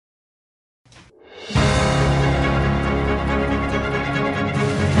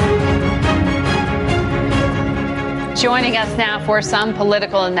 Joining us now for some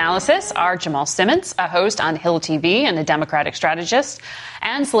political analysis are Jamal Simmons, a host on Hill TV and a Democratic strategist,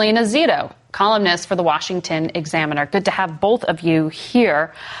 and Selena Zito, columnist for the Washington Examiner. Good to have both of you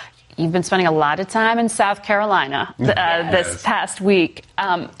here. You've been spending a lot of time in South Carolina this past week.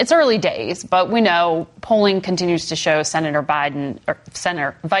 It's early days, but we know polling continues to show Vice President Biden.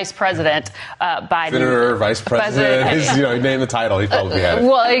 Senator, Vice President. You name the title, he probably had it.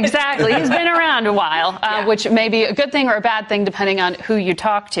 Well, exactly. He's been around a while, which may be a good thing or a bad thing depending on who you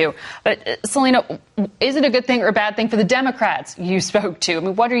talk to. But, Selena, is it a good thing or a bad thing for the Democrats you spoke to? I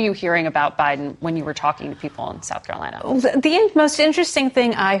mean, what are you hearing about Biden when you were talking to people in South Carolina? The most interesting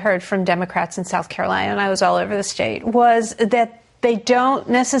thing I heard from Democrats in South Carolina, and I was all over the state, was that they don't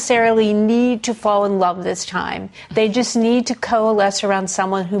necessarily need to fall in love this time. They just need to coalesce around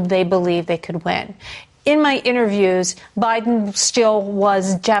someone whom they believe they could win. In my interviews, Biden still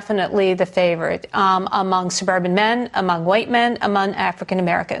was definitely the favorite among suburban men, among white men, among African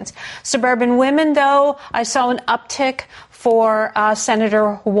Americans. Suburban women, though, I saw an uptick for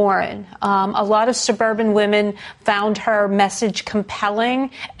Senator Warren. A lot of suburban women found her message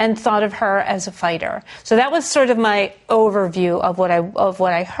compelling and thought of her as a fighter. So that was sort of my overview of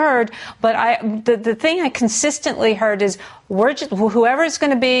what I heard. But the thing I consistently heard is whoever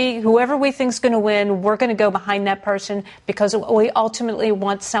we think is going to win, we're going to go behind that person because we ultimately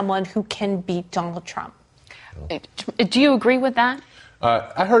want someone who can beat Donald Trump. Do you agree with that?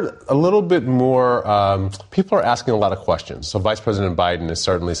 I heard a little bit more. People are asking a lot of questions. So Vice President Biden is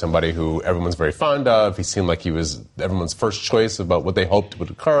certainly somebody who everyone's very fond of. He seemed like he was everyone's first choice about what they hoped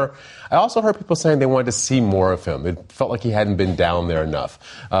would occur. I also heard people saying they wanted to see more of him. It felt like he hadn't been down there enough.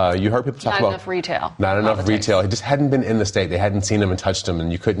 You heard people talk about... Not enough retail. Not enough retail. He just hadn't been in the state. They hadn't seen him and touched him,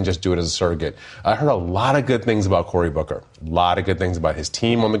 and you couldn't just do it as a surrogate. I heard a lot of good things about Cory Booker. A lot of good things about his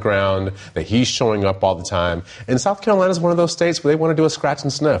team on the ground, that he's showing up all the time. And South Carolina is one of those states where they want to do a scratch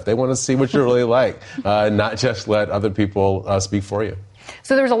and sniff. They want to see what you're really like, not just let other people speak for you.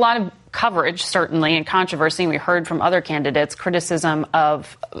 So there was a lot of coverage, certainly, and controversy. We heard from other candidates criticism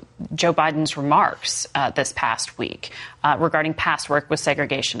of Joe Biden's remarks this past week regarding past work with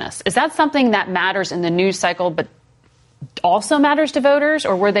segregationists. Is that something that matters in the news cycle but also matters to voters,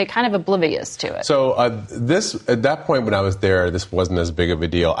 or were they kind of oblivious to it? So at that point when I was there, this wasn't as big of a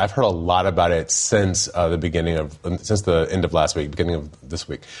deal. I've heard a lot about it since since the end of last week, beginning of this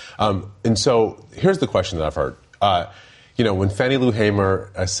week. And so here's the question that I've heard. When Fannie Lou Hamer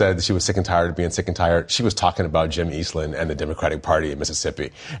said that she was sick and tired of being sick and tired, she was talking about Jim Eastland and the Democratic Party in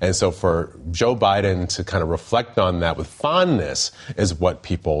Mississippi. And so for Joe Biden to kind of reflect on that with fondness is what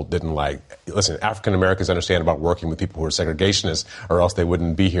people didn't like. Listen, African Americans understand about working with people who are segregationists, or else they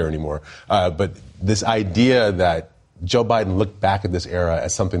wouldn't be here anymore. But this idea that Joe Biden looked back at this era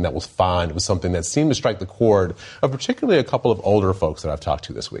as something that was fond, was something that seemed to strike the chord of particularly a couple of older folks that I've talked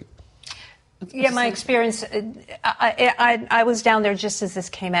to this week. Yeah, my experience, I was down there just as this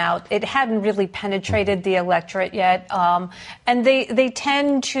came out. It hadn't really penetrated the electorate yet. And they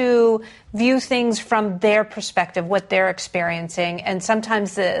tend to view things from their perspective, what they're experiencing. And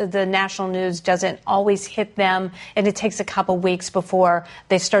sometimes the national news doesn't always hit them, and it takes a couple weeks before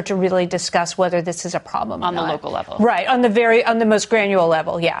they start to really discuss whether this is a problem on the local level. Right, on the most granular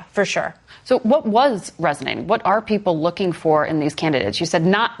level, yeah, for sure. So what was resonating? What are people looking for in these candidates? You said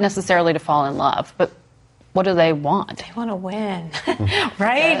not necessarily to fall in love, but what do they want? They want to win,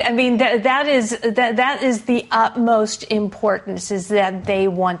 right? I mean, that is the utmost importance, is that they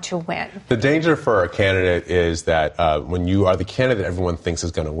want to win. The danger for a candidate is that when you are the candidate everyone thinks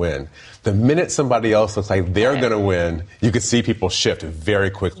is going to win, the minute somebody else looks like they're going to win, you could see people shift very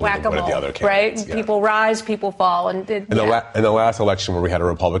quickly to one of the other candidates. Right? Yeah. People rise, people fall. And in the last election where we had a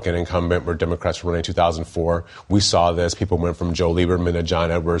Republican incumbent where Democrats were running in 2004, we saw this. People went from Joe Lieberman to John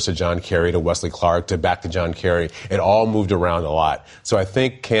Edwards to John Kerry to Wesley Clark to back to John Kerry. It all moved around a lot. So I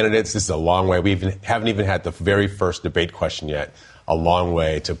think candidates, this is a long way. We haven't even had the very first debate question yet. A long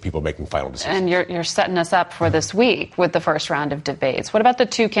way to people making final decisions. And you're setting us up for this week with the first round of debates. What about the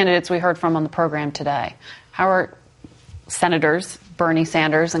two candidates we heard from on the program today? How are Senators Bernie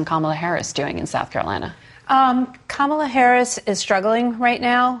Sanders and Kamala Harris doing in South Carolina? Kamala Harris is struggling right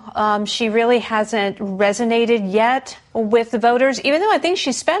now. She really hasn't resonated yet with the voters, even though I think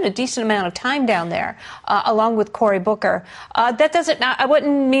she spent a decent amount of time down there, along with Cory Booker. I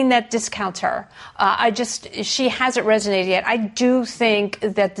wouldn't mean that discounts her. She hasn't resonated yet. I do think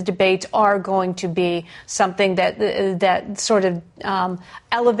that the debates are going to be something that sort of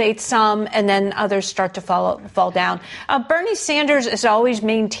elevates some, and then others start to fall down. Bernie Sanders has always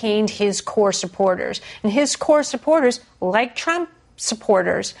maintained his core supporters, and his core supporters, like Trump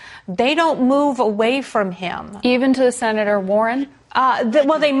supporters, they don't move away from him. Even to Senator Warren?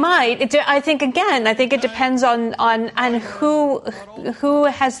 Well, they might. I think it depends on who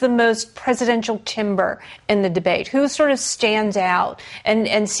has the most presidential timber in the debate, who sort of stands out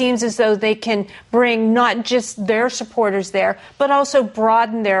and seems as though they can bring not just their supporters there, but also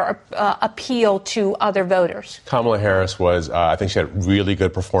broaden their appeal to other voters. Kamala Harris I think she had really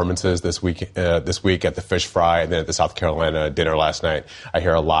good performances this week at the fish fry and then at the South Carolina dinner last night. I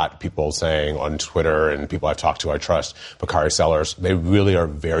hear a lot of people saying on Twitter and people I've talked to, I trust, Bakari Sellers, they really are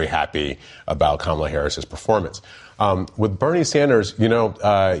very happy about Kamala Harris's performance. With Bernie Sanders, Pete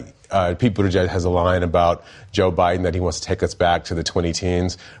Buttigieg has a line about Joe Biden that he wants to take us back to the 20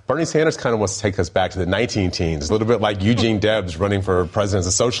 teens. Bernie Sanders kind of wants to take us back to the 19 teens, a little bit like Eugene Debs running for president as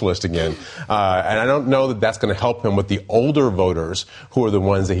a socialist again. And I don't know that that's going to help him with the older voters who are the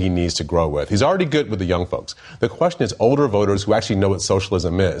ones that he needs to grow with. He's already good with the young folks. The question is older voters who actually know what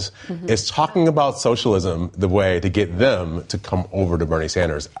socialism is. Mm-hmm. Is talking about socialism the way to get them to come over to Bernie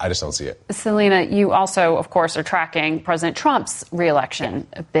Sanders? I just don't see it. Selena, you also, of course, are tracking President Trump's reelection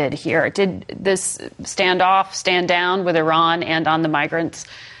bid here. Did this stand down with Iran and on the migrants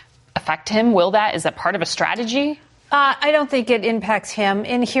affect him? Is that part of a strategy? I don't think it impacts him,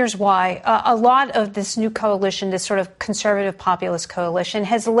 and here's why. A lot of this new coalition, this sort of conservative populist coalition,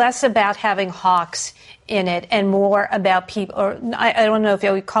 has less about having hawks in it and more about people, or I don't know if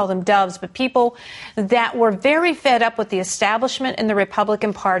you would call them doves, but people that were very fed up with the establishment in the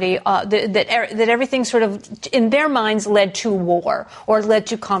Republican Party, that everything sort of, in their minds, led to war or led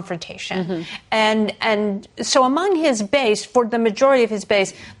to confrontation. Mm-hmm. And so among his base, for the majority of his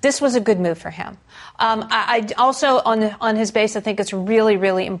base, this was a good move for him. I also, on his base, I think it's really,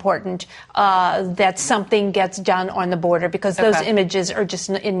 really important that something gets done on the border because those images are just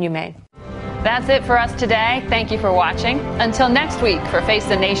inhumane. That's it for us today. Thank you for watching. Until next week, for Face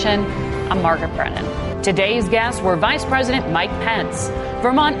the Nation, I'm Margaret Brennan. Today's guests were Vice President Mike Pence,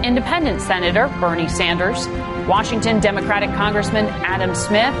 Vermont Independent Senator Bernie Sanders, Washington Democratic Congressman Adam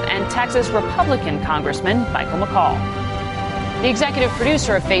Smith, and Texas Republican Congressman Michael McCaul. The executive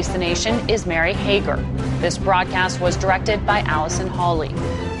producer of Face the Nation is Mary Hager. This broadcast was directed by Allison Hawley.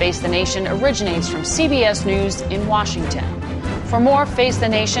 Face the Nation originates from CBS News in Washington. For more Face the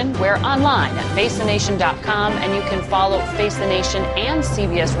Nation, we're online at facethenation.com, and you can follow Face the Nation and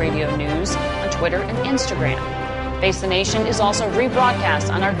CBS Radio News on Twitter and Instagram. Face the Nation is also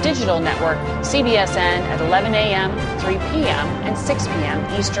rebroadcast on our digital network, CBSN, at 11 a.m., 3 p.m., and 6 p.m.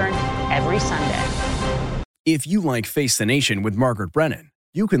 Eastern every Sunday. If you like Face the Nation with Margaret Brennan,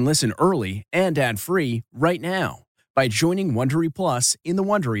 you can listen early and ad-free right now by joining Wondery Plus in the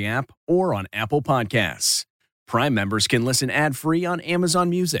Wondery app or on Apple Podcasts. Prime members can listen ad-free on Amazon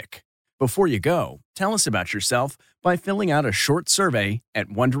Music. Before you go, tell us about yourself by filling out a short survey at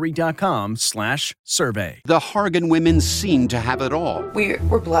Wondery.com/survey. The Hargan women seemed to have it all. We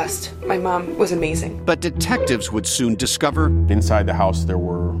were blessed. My mom was amazing. But detectives would soon discover inside the house there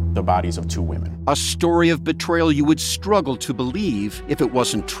were the bodies of 2 women. A story of betrayal you would struggle to believe if it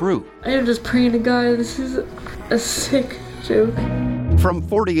wasn't true. I am just praying to God, this is a sick joke. From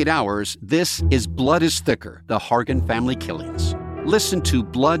 48 Hours, this is Blood is Thicker, the Hargan Family Killings. Listen to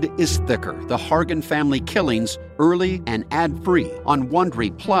Blood is Thicker, the Hargan Family Killings, early and ad-free on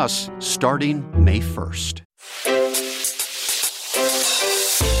Wondery Plus starting May 1st.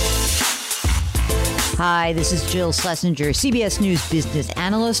 Hi, this is Jill Schlesinger, CBS News business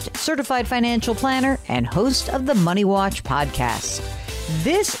analyst, certified financial planner, and host of the Money Watch podcast.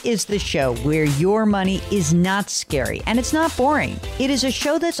 This is the show where your money is not scary and it's not boring. It is a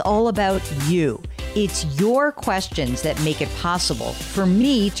show that's all about you. It's your questions that make it possible for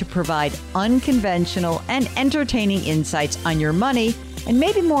me to provide unconventional and entertaining insights on your money and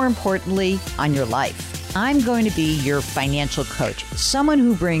maybe more importantly, on your life. I'm going to be your financial coach, someone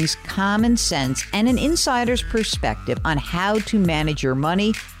who brings common sense and an insider's perspective on how to manage your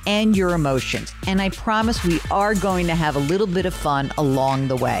money and your emotions. And I promise we are going to have a little bit of fun along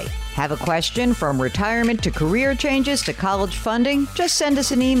the way. Have a question from retirement to career changes to college funding? Just send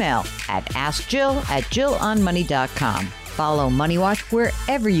us an email at askjill@jillonmoney.com. Follow Money Watch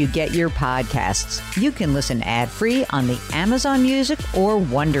wherever you get your podcasts. You can listen ad-free on the Amazon Music or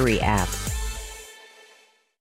Wondery app.